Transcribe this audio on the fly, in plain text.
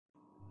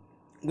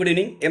Good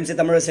evening, Emcee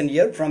Thamizharasan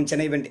here from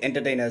Chennai Event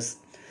Entertainers.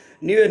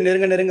 New Year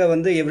neringa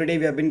vandu every day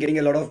we have been getting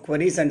a lot of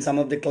queries and some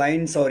of the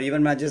clients or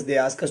event managers they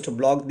ask us to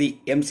block the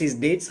MC's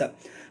dates.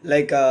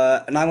 Like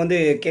நான் வந்து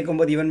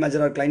கேட்கும்போது event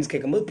manager or clients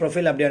கேட்கும்போது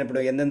profile அப்படியே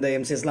அனுப்பிடுவோம் எந்தெந்த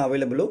MCஸ்லாம்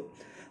available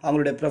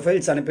அவங்களுடைய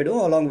profiles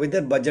அனுப்பிடுவோம் along with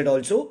their budget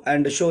also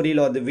and show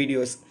reel or the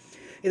videos.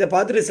 இதை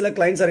பார்த்துட்டு சில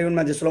clients or event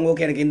managers சொல்லுவாங்க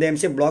ஓகே எனக்கு இந்த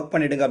MC block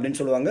பண்ணிடுங்க அப்படின்னு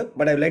சொல்லுவாங்க.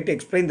 But I would like to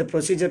explain the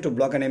procedure to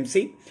block an MC.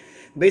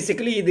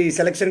 Basically the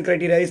selection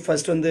criteria is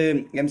first வந்து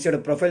MCயோட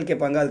ப்ரொஃபைல்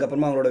கேட்பாங்க,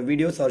 அதுக்கப்புறமா அவங்களோட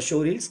வீடியோஸ் ஆர் ஷோ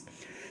ரீல்ஸ்.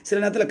 சில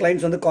நேரத்தில்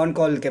கிளைண்ட்ஸ் வந்து கான்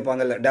கால்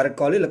கேட்பாங்க, டேரக்ட்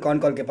கால் இல்லை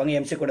கான் கால் கேட்பாங்க.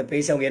 எம்சி கூட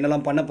பேசி அவங்க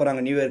என்னெல்லாம் பண்ண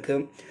போகிறாங்க நியூ இயர்க்கு,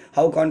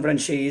 how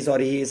confidence she is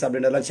or he is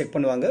அப்படின்றதெல்லாம் செக்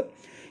பண்ணுவாங்க.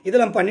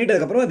 இதெல்லாம்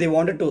பண்ணிட்டதுக்கப்புறம் they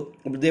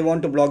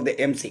want to block the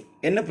MC.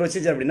 என்ன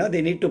ப்ரொசீஜர் அப்படின்னா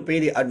they need to pay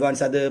the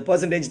advance. அது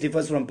percentage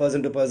differs from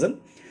person to person,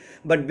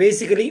 but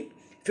basically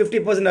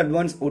 50%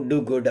 advance would do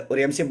good. ஒரு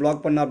MC block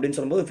பண்ண அப்படின்னு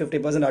சொல்லும்போது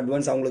 50%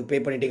 advance அவங்களுக்கு பே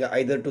பண்ணிட்டீங்க,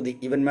 either to the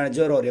event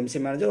manager or MC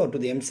manager or to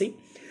the MC.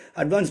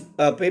 advance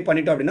pay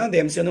பண்ணிட்டோம் அப்படின்னா அந்த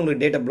MC வந்து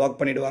உங்களுக்கு டேட்டா block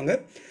பண்ணிடுவாங்க.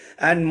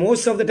 And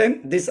most of the time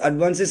this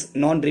advance is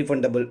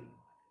non-refundable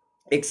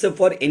except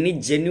for any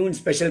genuine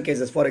special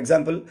cases. For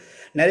example,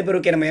 நிறைய பேர்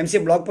okay நம்ம MC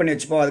block பண்ணி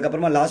வச்சுப்போம்,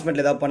 அதுக்கப்புறமா லாஸ்ட்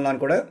மினிட்ல ஏதாவது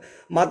பண்ணலான்னு கூட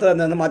மாற்ற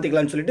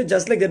மாற்றிக்கலாம்னு சொல்லிட்டு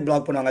just like that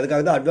block பண்ணுவாங்க.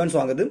 அதுக்காக தான் அட்வான்ஸ்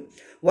வாங்குது.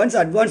 Once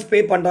advance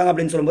pay பண்ணுறாங்க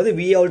அப்படின்னு சொல்லும்போது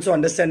we also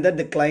understand that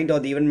the client or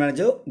the event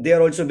manager they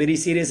are also very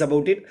serious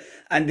about it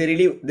and they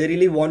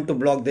really want to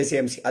block this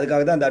MC.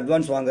 அதுக்காக தான் அந்த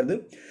அட்வான்ஸ் வாங்குறது.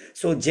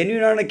 So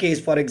ஜென்யூனான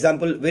case, for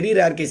example very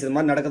rare case, இது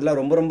மாதிரி நடக்கிறதுலாம்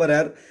ரொம்ப ரொம்ப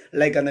rare.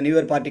 Like அந்த new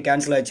year party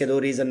cancel ஆச்சு ஏதோ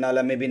ரீசன்னால,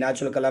 மேபி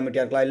நேச்சுரல்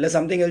கலாமிட்டியாக இருக்கலாம், இல்லை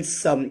சம்திங் எல்ஸ்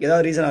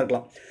ஏதாவது ரீசனாக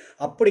இருக்கலாம்.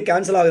 அப்படி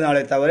கேன்சல்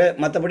ஆகுதுனாலே தவிர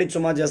மற்றபடி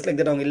சும்மா ஜஸ்ட் லைக்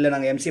தட் அவங்க இல்லை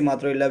நாங்கள் MC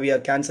மாத்திரம் இல்லை வி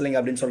ஆர் கேன்சலிங்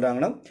அப்படின்னு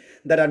சொல்கிறாங்கன்னா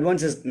தட்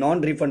அட்வான்ஸ் இஸ்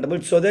நான் refundable.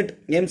 So that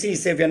MC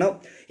is safe. ஏன்னா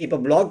இப்போ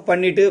பிளாக்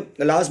பண்ணிட்டு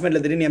லாஸ்ட்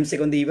மினிட்ல திடீர்னு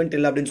MCக்கு வந்து ஈவெண்ட்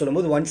இல்லை அப்படின்னு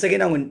சொல்லும்போது ஒன்ஸ்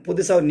அகைன் அவங்க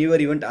புதுசாக ஒரு நியூ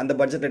இயர் ஈவெண்ட் அந்த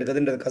பட்ஜெட்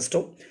எடுக்கிறதுன்றது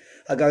கஷ்டம்.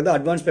 அதுக்காக தான்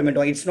அட்வான்ஸ் பேமெண்ட்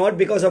வாங்க. It's not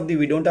because of the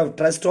we don't have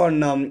trust on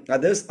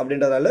others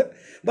அப்படின்றதால,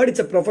 பட்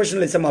இட்ஸ் அ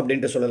ப்ரொஃபஷனலிசம்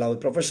அப்படின்ட்டு சொல்லலாம்.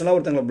 ப்ரொஃபஷனலாக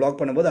ஒருத்தவங்களை பிளாக்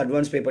பண்ணும்போது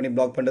அட்வான்ஸ் பே பண்ணி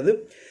பிளாக் பண்ணுறது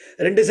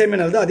ரெண்டு சைடுமே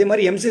நல்லது. அதே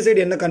மாதிரி MC சைடு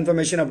என்ன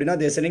கன்ஃபர்மேஷன் அப்படின்னா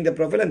தே sending the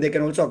profile and they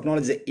can also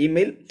acknowledge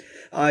email.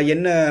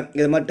 என்ன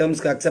இது மாதிரி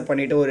டேர்ம்ஸ்க்கு அக்செப்ட்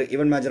பண்ணிட்டு ஒரு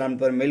ஈவென்ட் மேனேஜர்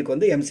அனுப்புகிற மெயிலுக்கு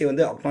வந்து MC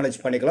வந்து அக்னாலஜ்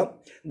பண்ணிக்கலாம்.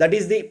 That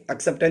is the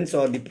acceptance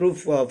R the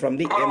proof from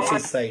the MC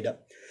side.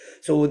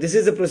 So this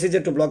is the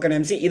procedure to block an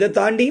MC. இதை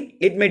தாண்டி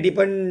it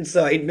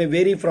may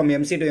vary from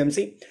MC to MC.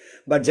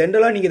 But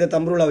ஜென்ரலாக நீங்கள் இதை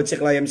தம்ரூலாக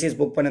வச்சுக்கலாம். MCs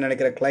புக் பண்ண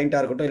நினைக்கிற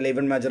கிளைண்ட்டாக இருக்கட்டும் இல்லை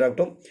ஈவென்ட் மேனேஜர்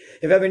ஆகட்டும்.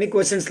 If you have any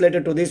questions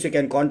related to this, you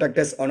can contact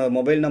us on our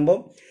mobile number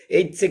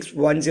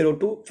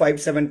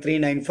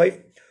 8610257395,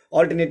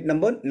 alternate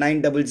number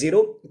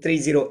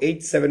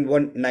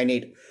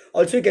 90030879198.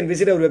 Also you can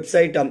visit our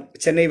website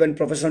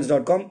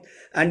chennaieventprofessionals.com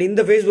and in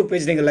the Facebook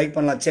page நீங்கள் like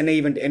பண்ணலாம் Chennai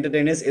Event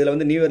Entertainers. இதில்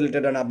வந்து new year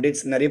ரிலேட்டடான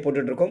updates நிறைய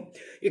போட்டுட்டு இருக்கோம்.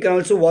 You can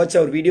also watch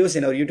our videos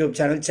in our YouTube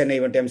channel Chennai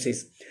Event MCs.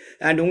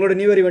 And உங்களோட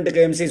new year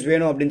இவெண்ட்டுக்கு MCs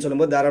வேணும் அப்படின்னு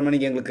சொல்லும்போது தாராளமாக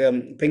நீங்கள் எங்களுக்கு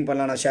பிங்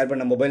பண்ணலாம். நான் ஷேர்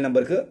பண்ண மொபைல்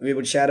நம்பருக்கு we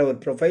would share our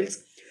profiles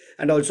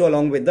and also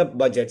along with the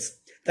budgets.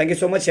 Thank you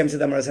so much. MC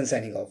Thamizharasan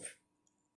signing off.